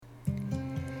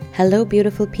Hello,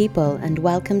 beautiful people, and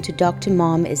welcome to Dr.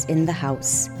 Mom is in the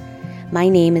House. My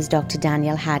name is Dr.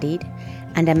 Danielle Hadid,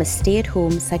 and I'm a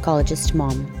stay-at-home psychologist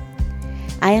mom.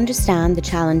 I understand the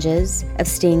challenges of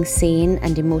staying sane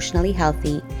and emotionally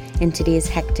healthy in today's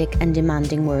hectic and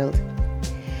demanding world.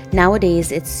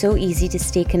 Nowadays, it's so easy to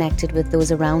stay connected with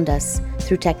those around us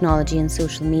through technology and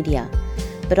social media,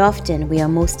 but often we are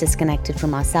most disconnected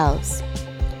from ourselves.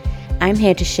 I'm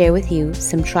here to share with you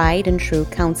some tried and true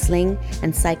counseling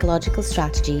and psychological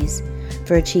strategies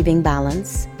for achieving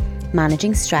balance,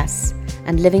 managing stress,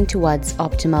 and living towards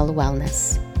optimal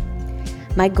wellness.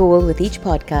 My goal with each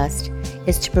podcast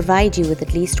is to provide you with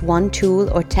at least one tool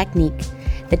or technique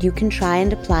that you can try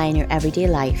and apply in your everyday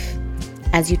life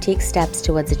as you take steps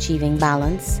towards achieving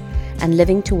balance and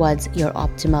living towards your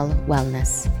optimal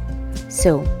wellness.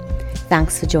 So,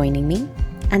 thanks for joining me,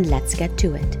 and let's get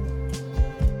to it.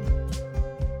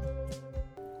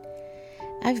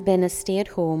 I've been a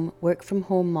stay-at-home,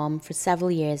 work-from-home mom for several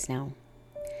years now.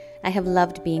 I have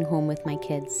loved being home with my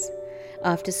kids.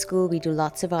 After school, we do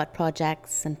lots of art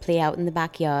projects and play out in the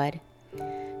backyard.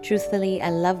 Truthfully,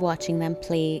 I love watching them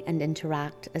play and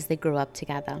interact as they grow up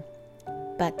together.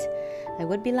 But I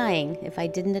would be lying if I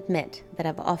didn't admit that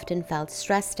I've often felt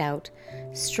stressed out,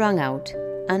 strung out,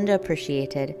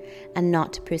 underappreciated, and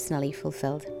not personally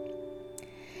fulfilled.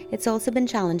 It's also been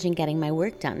challenging getting my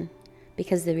work done,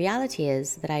 because the reality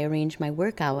is that I arrange my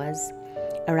work hours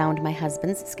around my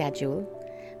husband's schedule,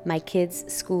 my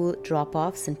kids' school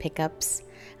drop-offs and pickups,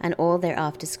 and all their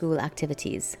after-school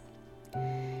activities.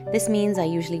 This means I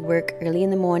usually work early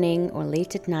in the morning or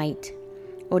late at night,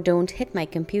 or don't hit my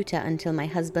computer until my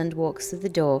husband walks through the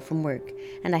door from work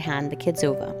and I hand the kids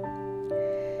over.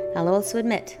 I'll also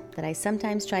admit that I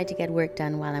sometimes try to get work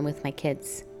done while I'm with my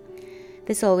kids.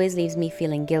 This always leaves me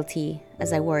feeling guilty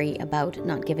as I worry about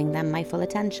not giving them my full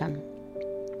attention.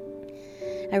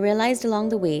 I realized along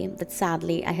the way that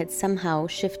sadly I had somehow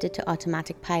shifted to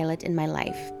automatic pilot in my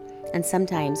life, and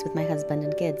sometimes with my husband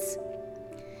and kids.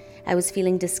 I was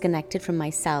feeling disconnected from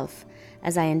myself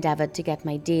as I endeavored to get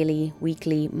my daily,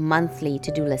 weekly, monthly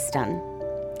to-do list done.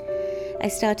 I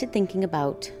started thinking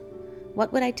about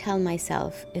what would I tell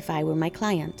myself if I were my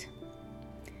client?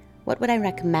 What would I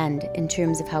recommend in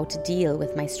terms of how to deal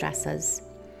with my stressors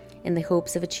in the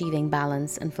hopes of achieving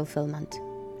balance and fulfillment?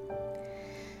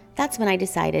 That's when I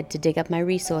decided to dig up my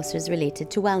resources related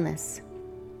to wellness.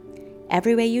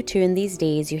 Everywhere you turn these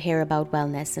days, you hear about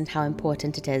wellness and how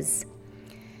important it is.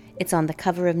 It's on the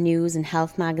cover of news and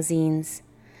health magazines.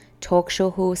 Talk show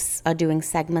hosts are doing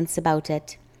segments about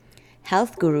it.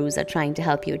 Health gurus are trying to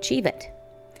help you achieve it.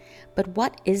 But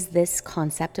what is this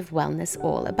concept of wellness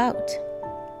all about?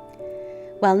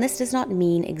 Wellness does not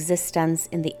mean existence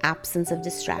in the absence of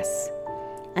distress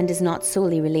and is not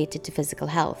solely related to physical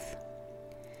health.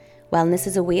 Wellness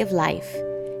is a way of life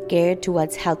geared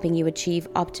towards helping you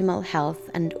achieve optimal health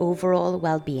and overall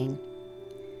well-being.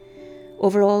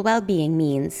 Overall well-being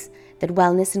means that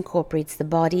wellness incorporates the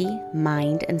body,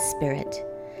 mind, and spirit,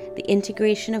 the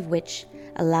integration of which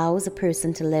allows a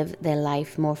person to live their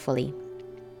life more fully.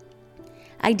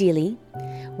 Ideally,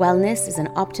 wellness is an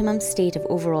optimum state of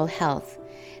overall health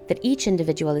that each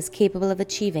individual is capable of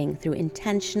achieving through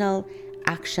intentional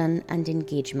action and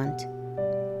engagement.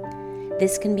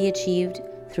 This can be achieved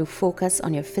through focus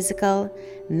on your physical,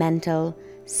 mental,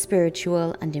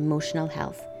 spiritual, and emotional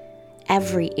health.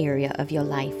 Every area of your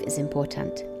life is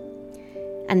important.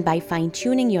 And by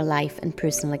fine-tuning your life and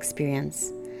personal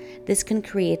experience, this can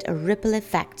create a ripple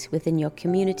effect within your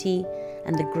community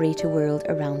and the greater world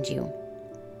around you.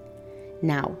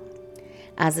 Now,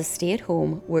 as a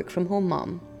stay-at-home, work-from-home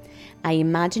mom, I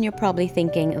imagine you're probably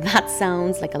thinking, that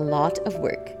sounds like a lot of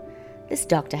work. This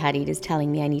Dr. Hadid is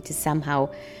telling me I need to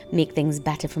somehow make things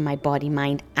better for my body,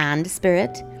 mind, and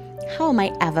spirit. How am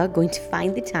I ever going to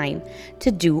find the time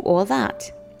to do all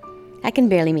that? I can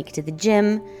barely make it to the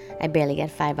gym. I barely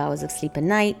get 5 hours of sleep a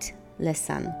night.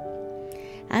 Listen,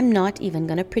 I'm not even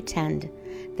going to pretend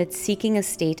that seeking a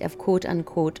state of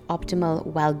quote-unquote optimal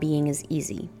well-being is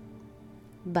easy.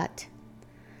 But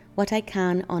what I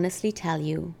can honestly tell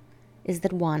you is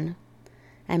that 1,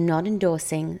 I'm not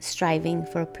endorsing striving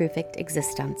for a perfect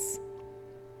existence,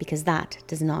 because that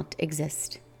does not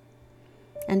exist.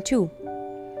 And 2,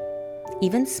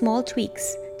 even small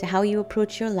tweaks to how you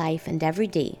approach your life and every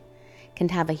day can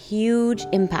have a huge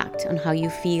impact on how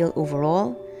you feel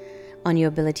overall, on your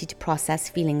ability to process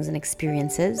feelings and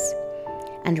experiences,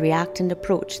 and react and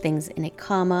approach things in a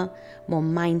calmer, more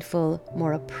mindful,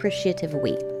 more appreciative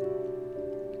way.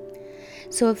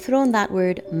 So I've thrown that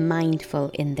word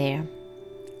mindful in there.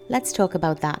 Let's talk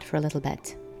about that for a little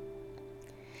bit.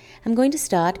 I'm going to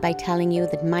start by telling you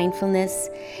that mindfulness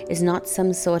is not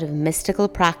some sort of mystical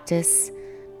practice.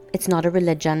 It's not a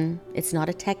religion. It's not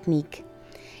a technique.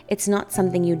 It's not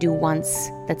something you do once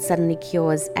that suddenly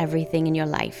cures everything in your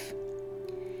life.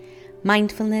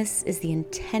 Mindfulness is the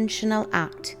intentional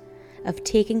act of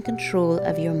taking control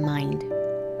of your mind.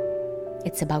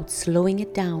 It's about slowing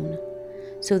it down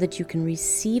so that you can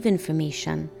receive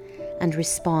information and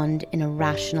respond in a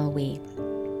rational way.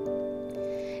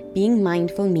 Being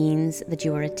mindful means that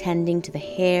you are attending to the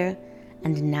here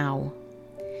and now.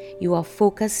 You are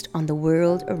focused on the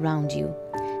world around you,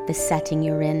 the setting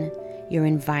you're in, your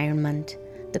environment,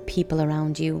 the people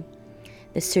around you,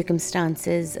 the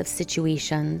circumstances of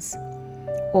situations,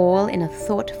 all in a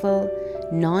thoughtful,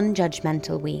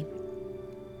 non-judgmental way.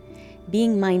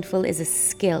 Being mindful is a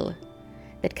skill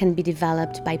that can be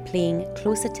developed by paying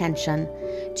close attention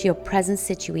to your present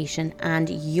situation and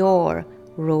your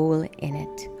role in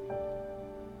it.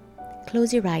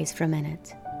 Close your eyes for a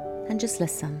minute and just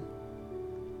listen.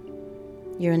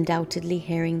 You're undoubtedly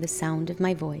hearing the sound of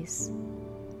my voice.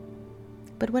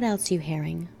 But what else are you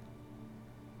hearing?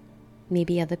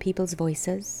 Maybe other people's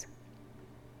voices?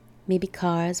 Maybe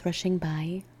cars rushing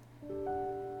by?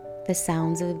 The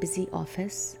sounds of a busy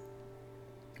office?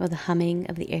 Or the humming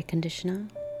of the air conditioner?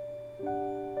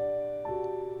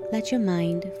 Let your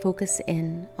mind focus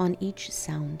in on each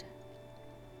sound.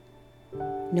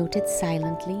 Note it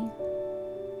silently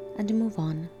and move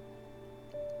on.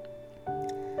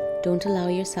 Don't allow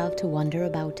yourself to wonder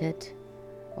about it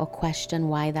or question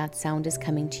why that sound is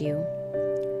coming to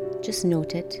you. Just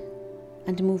note it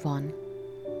and move on.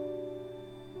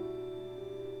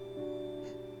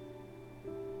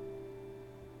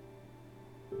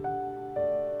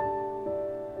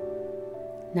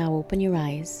 Now open your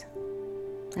eyes.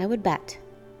 I would bet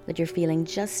that you're feeling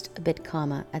just a bit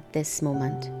calmer at this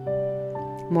moment,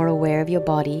 more aware of your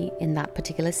body in that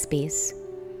particular space,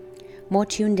 more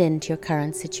tuned in to your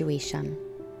current situation.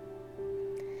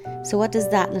 So what does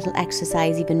that little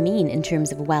exercise even mean in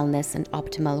terms of wellness and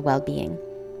optimal well-being?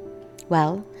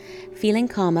 Well, feeling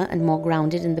calmer and more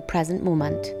grounded in the present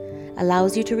moment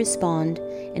allows you to respond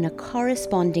in a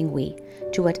corresponding way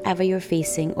to whatever you're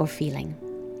facing or feeling.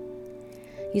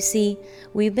 You see,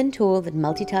 we've been told that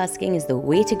multitasking is the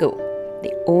way to go,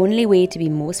 the only way to be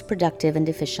most productive and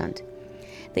efficient,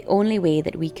 the only way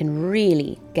that we can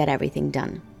really get everything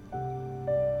done.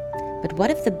 But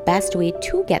what if the best way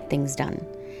to get things done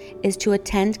is to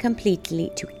attend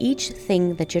completely to each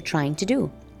thing that you're trying to do?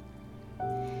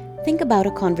 Think about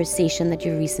a conversation that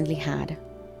you recently had.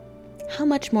 How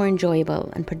much more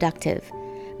enjoyable and productive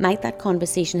might that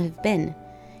conversation have been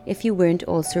if you weren't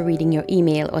also reading your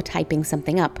email or typing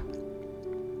something up?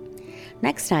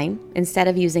 Next time, instead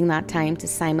of using that time to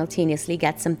simultaneously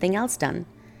get something else done,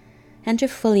 enter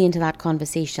fully into that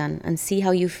conversation and see how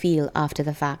you feel after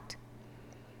the fact.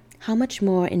 How much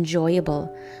more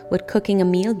enjoyable would cooking a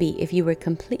meal be if you were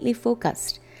completely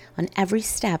focused on every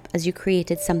step as you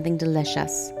created something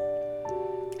delicious?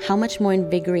 How much more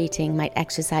invigorating might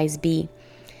exercise be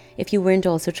if you weren't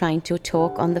also trying to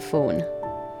talk on the phone?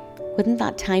 Wouldn't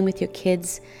that time with your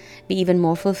kids be even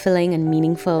more fulfilling and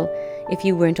meaningful if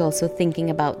you weren't also thinking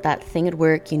about that thing at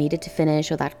work you needed to finish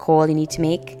or that call you need to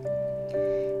make?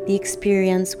 The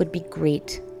experience would be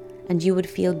great and you would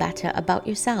feel better about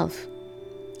yourself.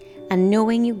 And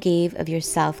knowing you gave of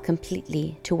yourself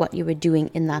completely to what you were doing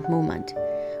in that moment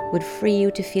would free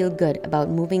you to feel good about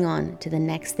moving on to the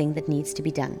next thing that needs to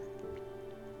be done.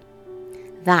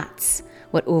 That's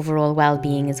what overall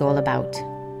well-being is all about.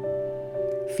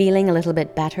 Feeling a little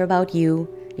bit better about you,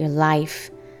 your life,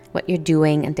 what you're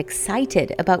doing, and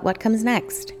excited about what comes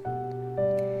next.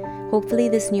 Hopefully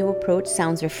this new approach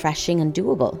sounds refreshing and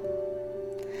doable.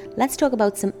 Let's talk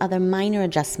about some other minor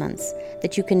adjustments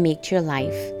that you can make to your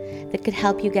life that could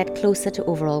help you get closer to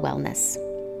overall wellness.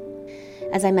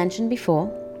 As I mentioned before,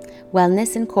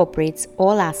 wellness incorporates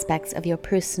all aspects of your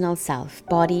personal self,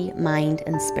 body, mind,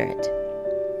 and spirit.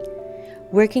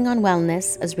 Working on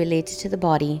wellness as related to the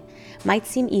body might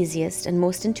seem easiest and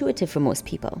most intuitive for most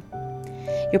people.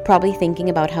 You're probably thinking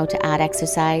about how to add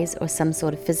exercise or some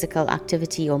sort of physical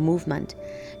activity or movement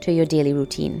to your daily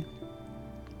routine.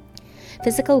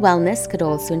 Physical wellness could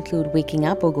also include waking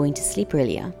up or going to sleep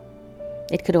earlier.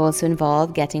 It could also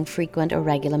involve getting frequent or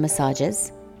regular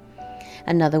massages.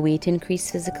 Another way to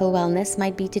increase physical wellness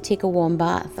might be to take a warm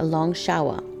bath, a long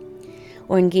shower,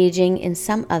 or engaging in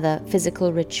some other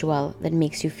physical ritual that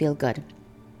makes you feel good.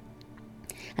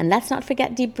 And let's not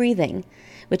forget deep breathing,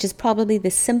 which is probably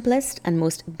the simplest and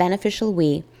most beneficial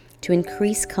way to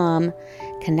increase calm,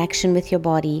 connection with your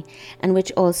body, and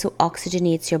which also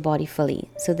oxygenates your body fully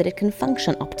so that it can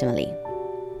function optimally.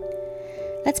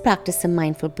 Let's practice some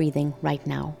mindful breathing right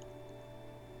now.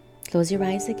 Close your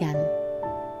eyes again.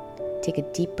 Take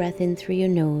a deep breath in through your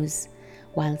nose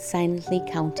while silently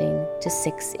counting to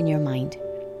 6 in your mind.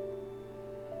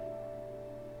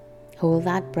 Hold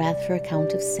that breath for a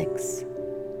count of 6.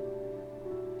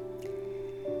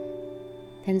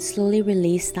 Then slowly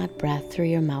release that breath through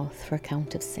your mouth for a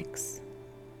count of 6.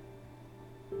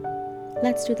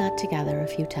 Let's do that together a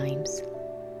few times.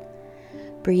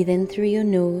 Breathe in through your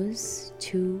nose,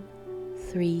 2,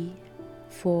 3,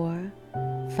 4,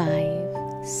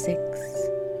 5, 6.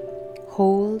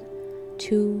 Hold,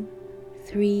 2,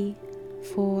 3,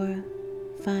 4,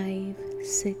 5,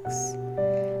 6.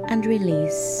 And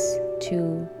release,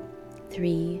 2,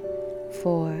 3,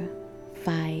 4,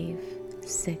 5,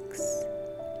 6.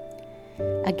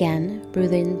 Again,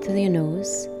 breathe in through your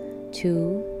nose,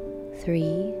 2,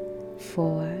 3,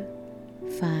 4,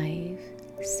 5,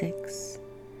 6.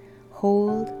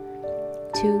 Hold,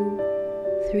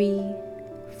 2, 3,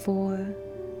 4,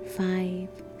 5,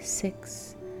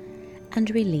 6. And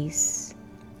release,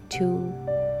 2,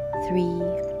 3,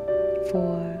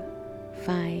 4,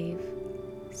 5,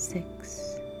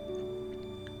 6.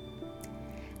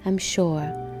 I'm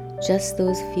sure just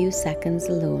those few seconds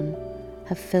alone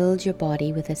have filled your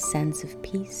body with a sense of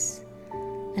peace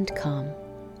and calm,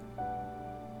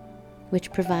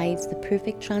 which provides the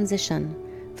perfect transition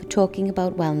for talking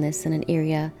about wellness in an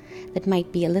area that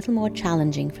might be a little more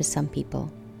challenging for some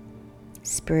people: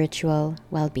 spiritual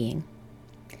well-being.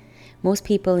 Most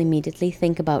people immediately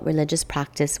think about religious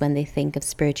practice when they think of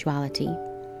spirituality.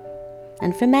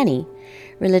 And for many,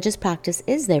 religious practice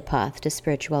is their path to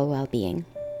spiritual well-being.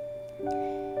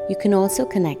 You can also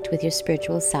connect with your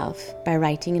spiritual self by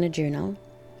writing in a journal,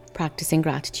 practicing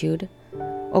gratitude,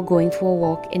 or going for a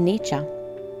walk in nature.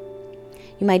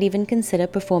 You might even consider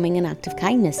performing an act of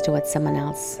kindness towards someone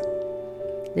else.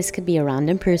 This could be a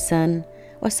random person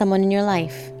or someone in your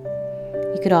life.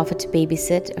 You could offer to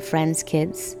babysit a friend's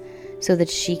kids so that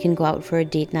she can go out for a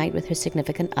date night with her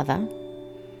significant other.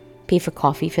 Pay for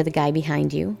coffee for the guy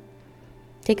behind you.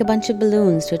 Take a bunch of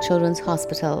balloons to a children's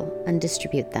hospital and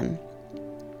distribute them.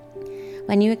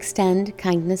 When you extend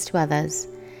kindness to others,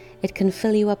 it can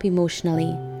fill you up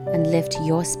emotionally and lift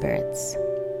your spirits.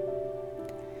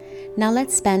 Now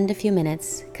let's spend a few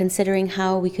minutes considering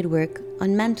how we could work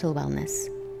on mental wellness.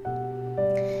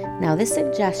 Now this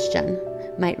suggestion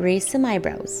might raise some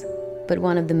eyebrows, but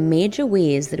one of the major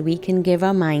ways that we can give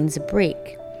our minds a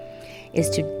break is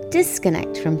to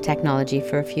disconnect from technology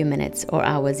for a few minutes or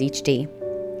hours each day.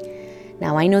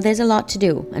 Now I know there's a lot to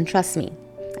do, and trust me,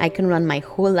 I can run my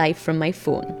whole life from my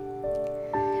phone.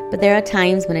 But there are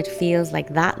times when it feels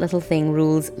like that little thing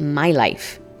rules my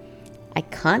life. I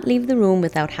can't leave the room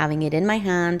without having it in my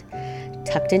hand,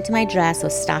 tucked into my dress or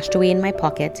stashed away in my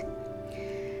pocket.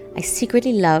 I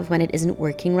secretly love when it isn't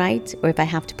working right or if I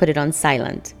have to put it on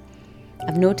silent.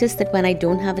 I've noticed that when I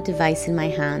don't have a device in my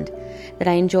hand, that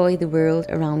I enjoy the world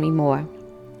around me more.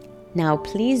 Now,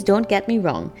 please don't get me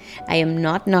wrong. I am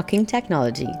not knocking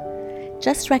technology,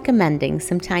 just recommending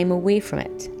some time away from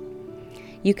it.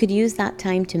 You could use that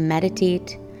time to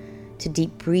meditate, to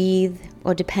deep breathe,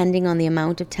 or depending on the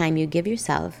amount of time you give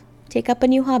yourself, take up a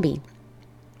new hobby.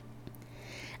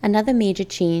 Another major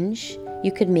change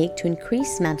you could make to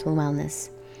increase mental wellness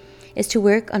is to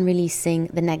work on releasing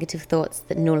the negative thoughts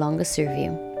that no longer serve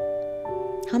you.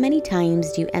 How many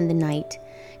times do you end the night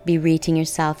berating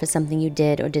yourself for something you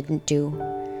did or didn't do?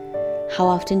 How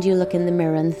often do you look in the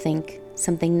mirror and think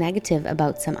something negative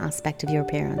about some aspect of your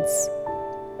appearance?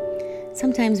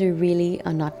 Sometimes we really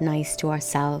are not nice to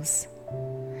ourselves.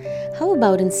 How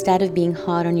about instead of being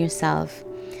hard on yourself,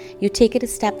 you take it a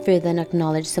step further and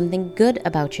acknowledge something good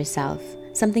about yourself,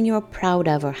 something you're proud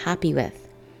of or happy with?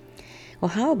 Or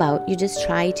how about you just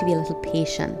try to be a little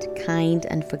patient, kind,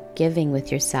 and forgiving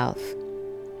with yourself?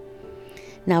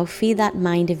 Now feed that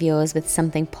mind of yours with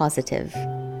something positive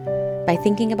by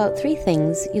thinking about 3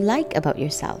 things you like about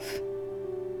yourself.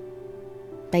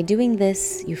 By doing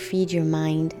this, you feed your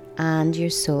mind and your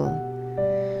soul,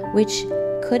 which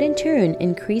could in turn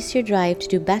increase your drive to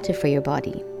do better for your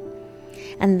body.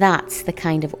 And that's the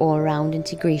kind of all-round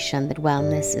integration that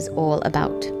wellness is all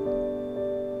about.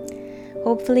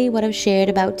 Hopefully what I've shared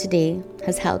about today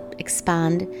has helped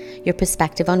expand your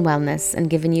perspective on wellness and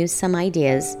given you some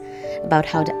ideas about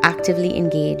how to actively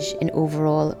engage in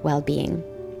overall well-being.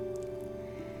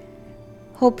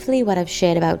 Hopefully what I've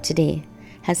shared about today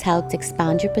has helped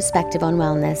expand your perspective on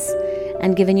wellness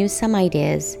and given you some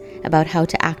ideas about how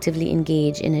to actively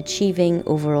engage in achieving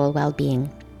overall well-being.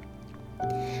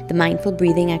 The mindful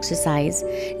breathing exercise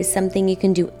is something you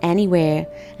can do anywhere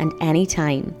and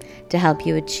anytime to help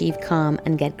you achieve calm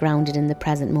and get grounded in the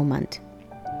present moment.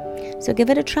 So give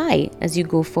it a try as you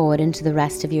go forward into the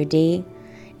rest of your day,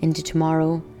 into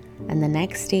tomorrow, and the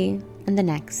next day, and the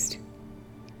next.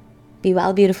 Be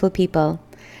well, beautiful people,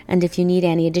 and if you need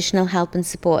any additional help and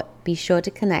support, be sure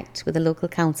to connect with a local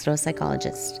counselor or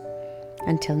psychologist.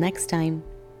 Until next time.